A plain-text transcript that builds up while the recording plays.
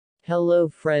Hello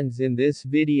friends, in this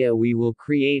video we will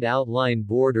create outline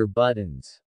border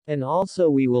buttons. And also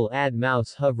we will add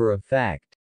mouse hover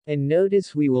effect. And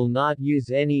notice we will not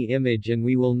use any image and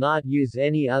we will not use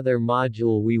any other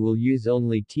module, we will use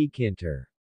only Tkinter.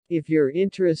 If you're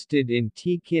interested in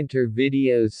Tkinter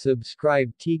videos,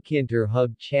 subscribe Tkinter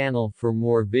Hub channel for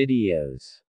more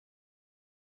videos.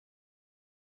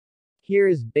 Here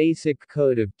is basic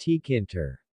code of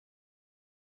Tkinter.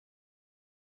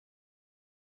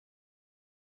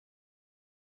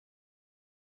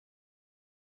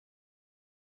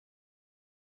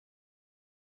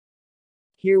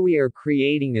 Here we are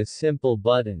creating a simple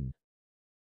button.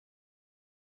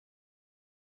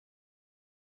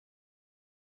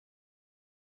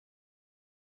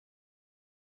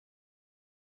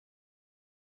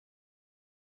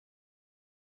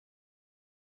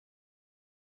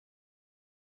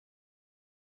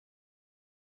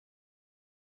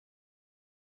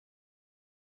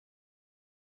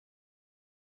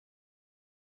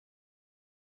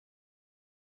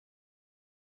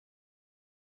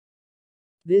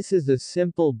 This is a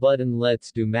simple button,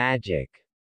 let's do magic.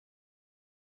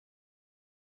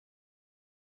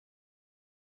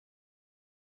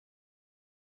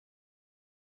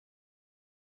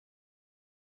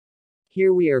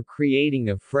 Here we are creating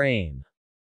a frame.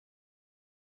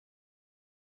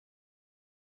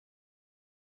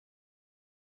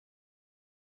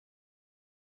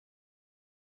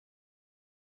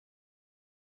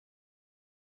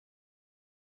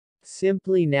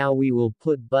 Simply now we will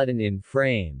put button in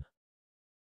frame.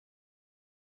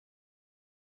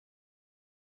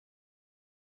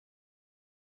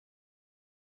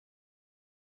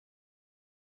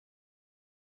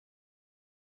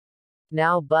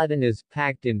 Now button is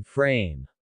packed in frame.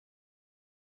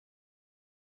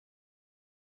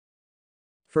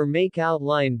 For make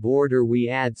outline border we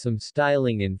add some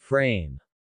styling in frame.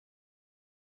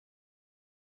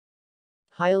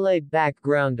 Highlight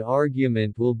background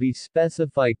argument will be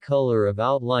specify color of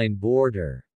outline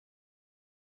border.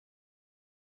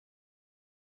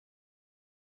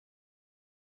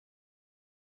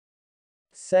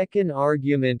 Second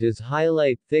argument is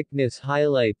highlight thickness.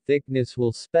 Highlight thickness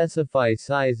will specify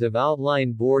size of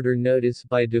outline border. Notice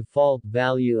by default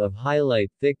value of highlight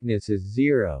thickness is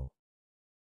 0.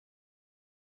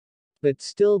 But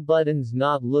still button's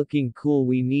not looking cool,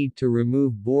 we need to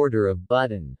remove border of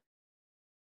button.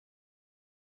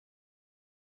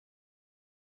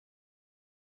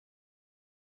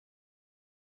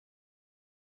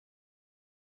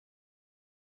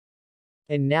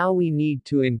 And now we need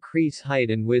to increase height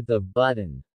and width of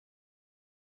button.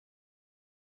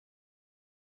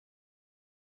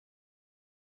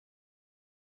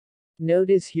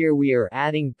 Notice here we are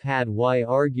adding pad y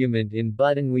argument in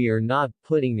button, we are not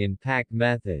putting in pack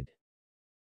method.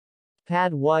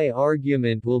 Pad y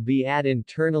argument will be add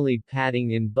internally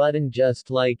padding in button, just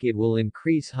like it will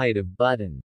increase height of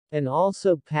button. And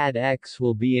also pad x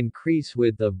will be increase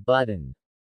width of button.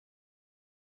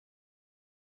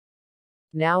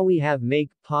 Now we have make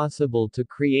possible to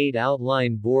create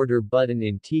outline border button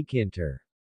in Tkinter.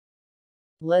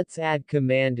 Let's add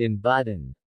command in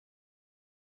button.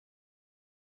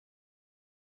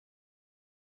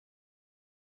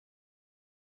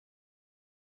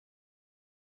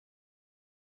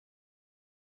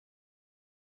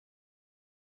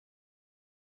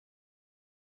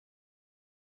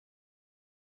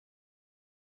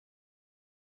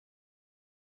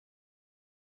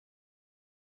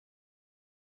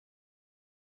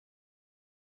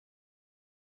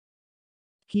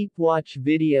 Keep watch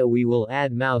video, we will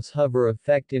add mouse hover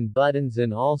effect in buttons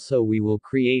and also we will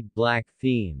create black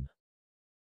theme.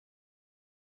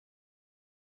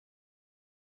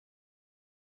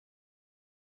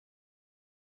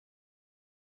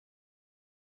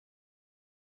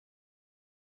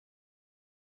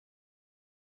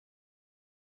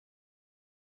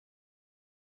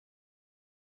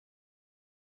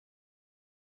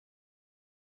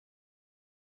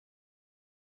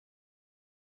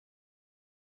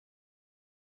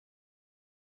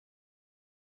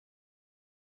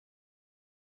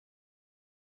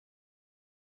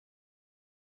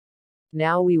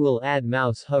 Now we will add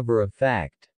mouse hover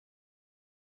effect.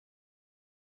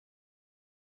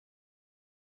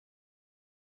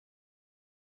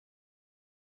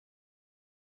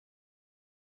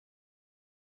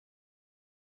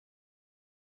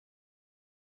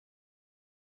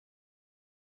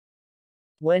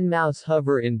 When mouse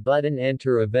hover in button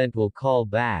enter event will call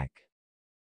back.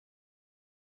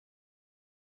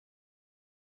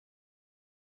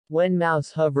 When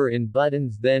mouse hover in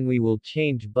buttons then we will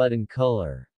change button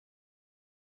color.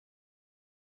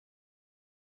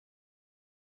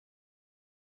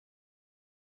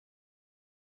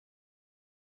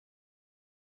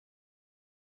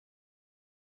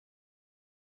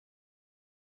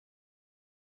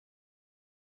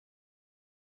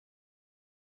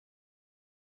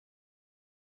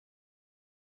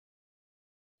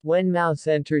 When mouse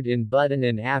entered in button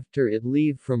and after it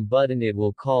leave from button it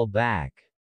will call back.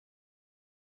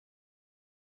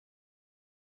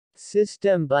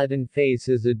 System button face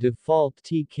is a default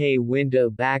TK window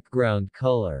background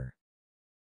color.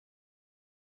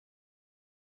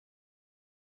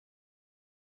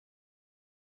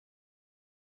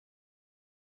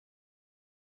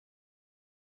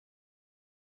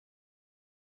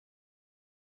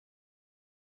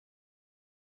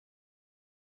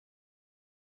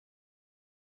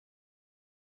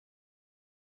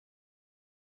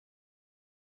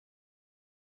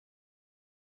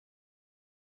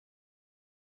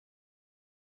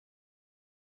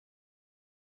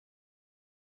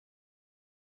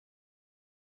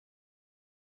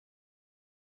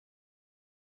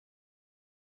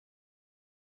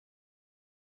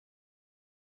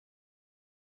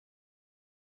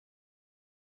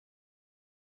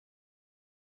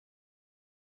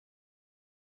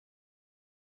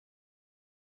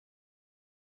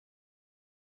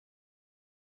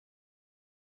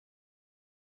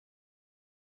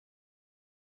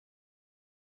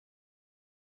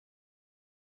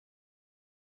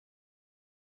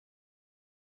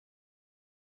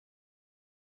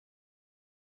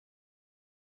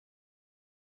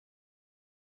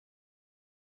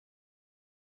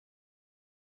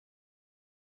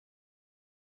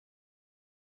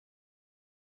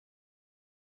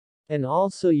 And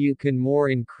also you can more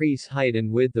increase height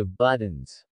and width of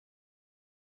buttons.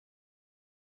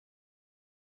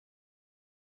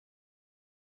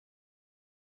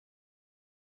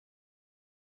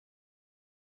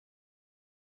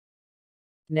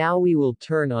 Now we will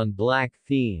turn on black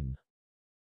theme.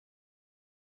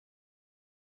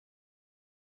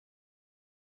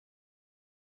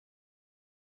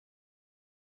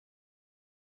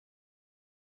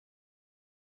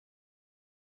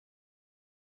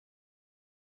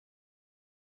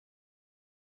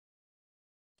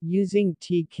 Using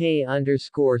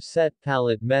tk_set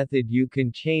palette method you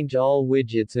can change all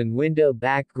widgets and window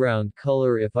background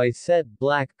color. If I set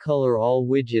black color, all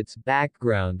widgets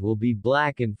background will be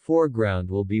black and foreground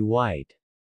will be white.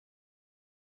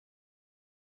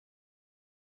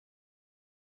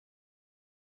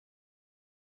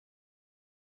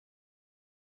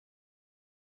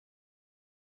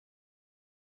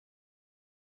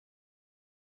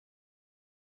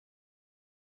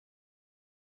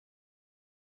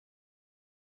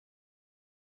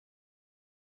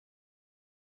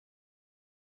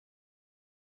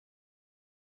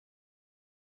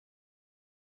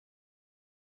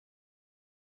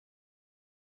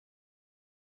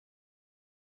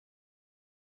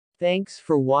 Thanks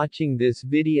for watching this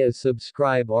video.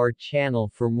 Subscribe our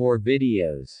channel for more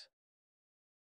videos.